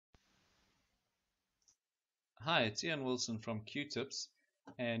Hi, it's Ian Wilson from Qtips,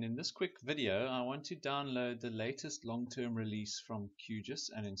 and in this quick video I want to download the latest long-term release from Qgis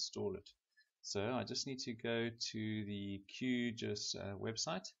and install it. So I just need to go to the Qgis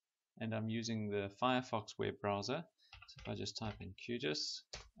website, and I'm using the Firefox web browser. So if I just type in Qgis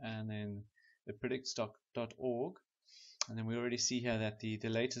and then the predicts.org, and then we already see here that the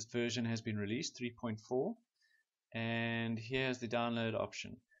latest version has been released, 3.4, and here's the download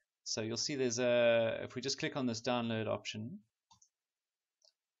option. So you'll see if we just click on this download option,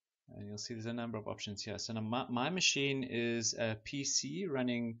 and you'll see there's a number of options here. So now my machine is a PC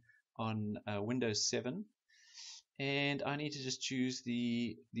running on Windows 7, and I need to just choose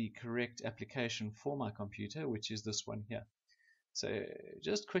the correct application for my computer, which is this one here. So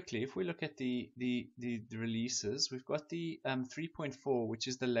just quickly, if we look at the releases, we've got the 3.4, which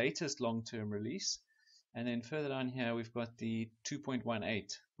is the latest long-term release. And then further down here, we've got the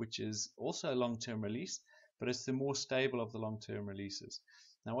 2.18, which is also a long-term release, but it's the more stable of the long-term releases.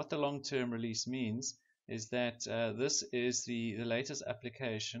 Now, what the long-term release means is that this is the latest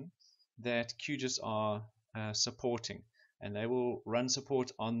application that Qgis are supporting, and they will run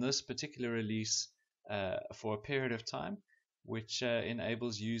support on this particular release for a period of time, which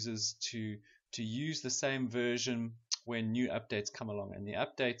enables users to use the same version when new updates come along. And the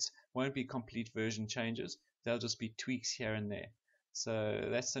updates won't be complete version changes, they'll just be tweaks here and there. So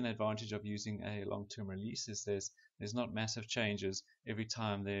that's an advantage of using a long-term release, is there's not massive changes every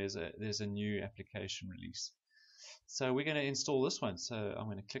time there's a new application release. So we're going to install this one, so I'm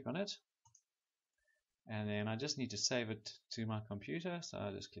going to click on it, and then I just need to save it to my computer. So I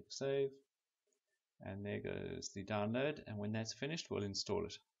just click save, and there goes the download, and when that's finished we'll install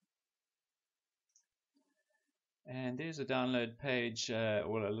it. And there's a download page,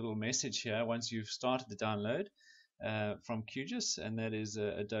 or a little message here once you've started the download from Qgis, and that is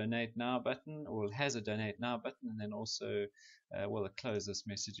a donate now button, or it has a donate now button, and then also well, close this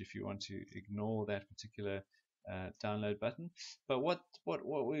message if you want to ignore that particular download button. But what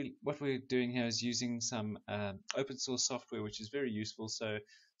we're doing here is using some open source software, which is very useful. So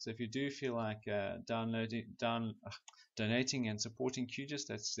if you do feel like donating and supporting Qgis,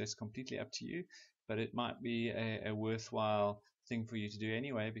 that's completely up to you. But it might be a worthwhile thing for you to do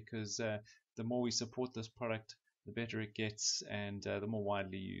anyway, because the more we support this product, the better it gets, and the more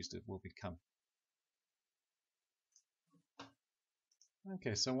widely used it will become.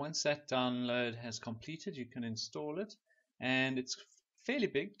 Okay, so once that download has completed, you can install it, and it's fairly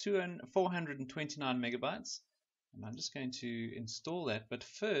big, 429 megabytes. And I'm just going to install that, but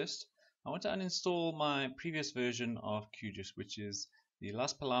first I want to uninstall my previous version of Qgis, which is the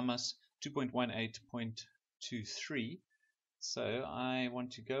Las Palomas 2.18.23. So I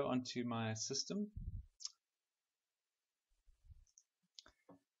want to go onto my system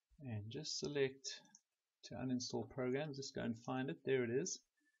and just select to uninstall program. Just go and find it. There it is.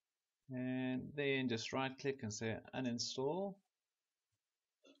 And then just right click and say uninstall.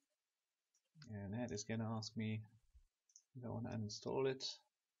 And that is going to ask me if I want to uninstall it.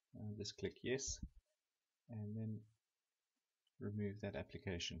 And just click yes. And then remove that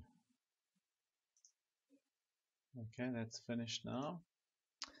application. Okay, that's finished now,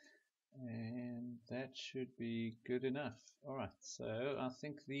 and that should be good enough. Alright, so I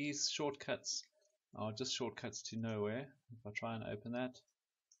think these shortcuts are just shortcuts to nowhere. If I try and open that,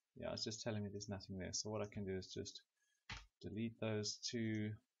 yeah, it's just telling me there's nothing there. So what I can do is just delete those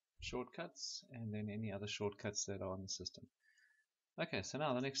two shortcuts and then any other shortcuts that are on the system. Okay, so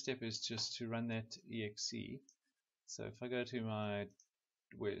now the next step is just to run that exe. So if I go to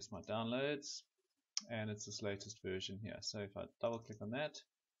where's my downloads, and it's this latest version here. So if I double click on that,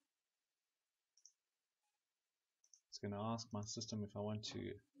 it's going to ask my system if I want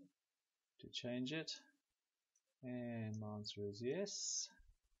to change it, and my answer is yes,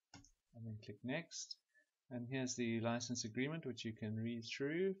 and then click next. And here's the license agreement, which you can read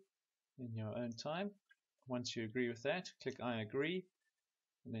through in your own time. Once you agree with that, click I agree,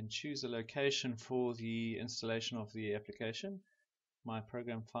 and then choose a location for the installation of the application. My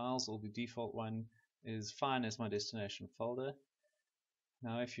program files, or the default one, is fine as my destination folder.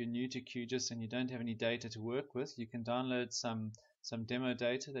 Now if you're new to Qgis and you don't have any data to work with, you can download some demo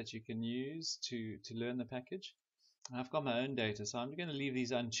data that you can use to learn the package. I've got my own data, so I'm going to leave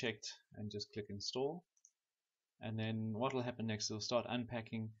these unchecked and just click install. And then what will happen next, it'll start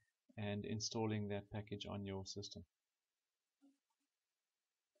unpacking and installing that package on your system.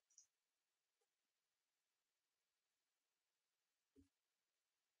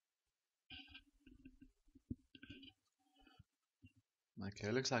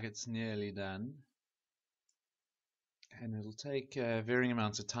 Okay, looks like it's nearly done, and it'll take varying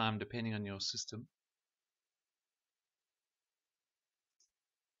amounts of time depending on your system.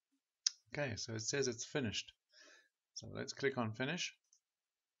 Okay, so it says it's finished. So let's click on finish.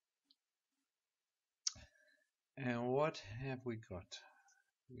 And what have we got?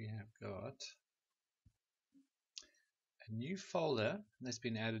 We have got a new folder that's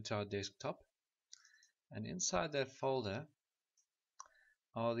been added to our desktop. And inside that folder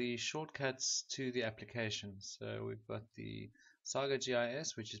are the shortcuts to the application. So we've got the Saga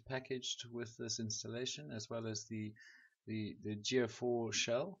GIS, which is packaged with this installation, as well as the Geo4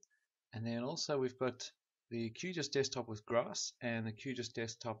 shell. And then also we've got the Qgis desktop with Grass and the Qgis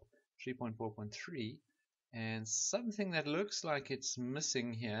desktop 3.4.3. And something that looks like it's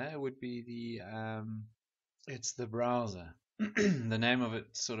missing here would be it's the browser. The name of it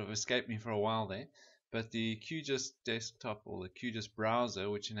sort of escaped me for a while there, but the QGIS desktop or the QGIS browser,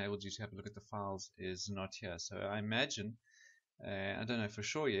 which enables you to have a look at the files, is not here. So I imagine, I don't know for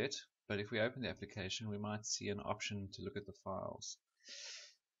sure yet, but if we open the application, we might see an option to look at the files.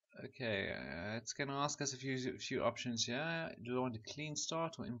 Okay, it's going to ask us a few options here. Do I want a clean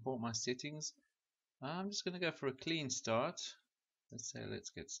start or import my settings? I'm just going to go for a clean start. Let's say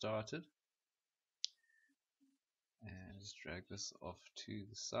let's get started. And just drag this off to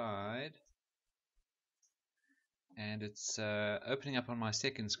the side. And it's opening up on my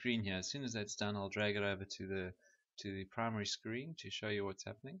second screen here. As soon as that's done, I'll drag it over to the primary screen to show you what's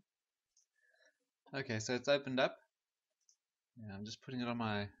happening. Okay, so it's opened up. Yeah, I'm just putting it on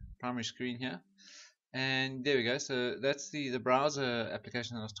my primary screen here. And there we go. So that's the browser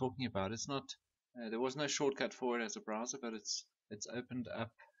application that I was talking about. It's not there was no shortcut for it as a browser, but it's opened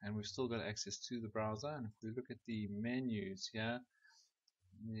up, and we've still got access to the browser. And if we look at the menus here,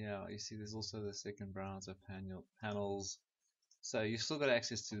 yeah, you see there's also the second browser panels. So you've still got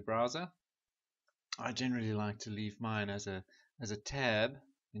access to the browser. I generally like to leave mine as a tab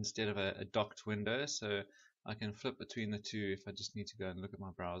instead of a docked window, so I can flip between the two if I just need to go and look at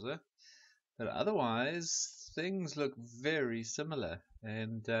my browser. But otherwise, things look very similar,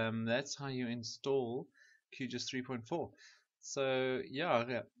 and that's how you install Qgis 3.4. So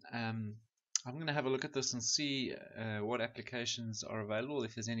yeah, I'm going to have a look at this and see what applications are available,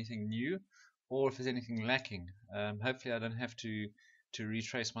 if there's anything new or if there's anything lacking. Hopefully I don't have to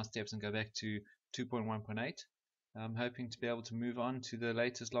retrace my steps and go back to 2.1.8. I'm hoping to be able to move on to the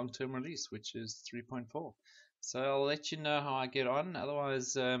latest long-term release, which is 3.4. So I'll let you know how I get on.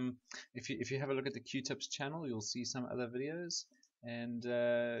 Otherwise, if you have a look at the Q-Tips channel, you'll see some other videos. And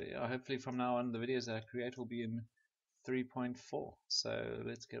hopefully from now on, the videos that I create will be in 3.4. So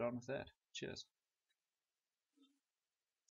let's get on with that. Cheers.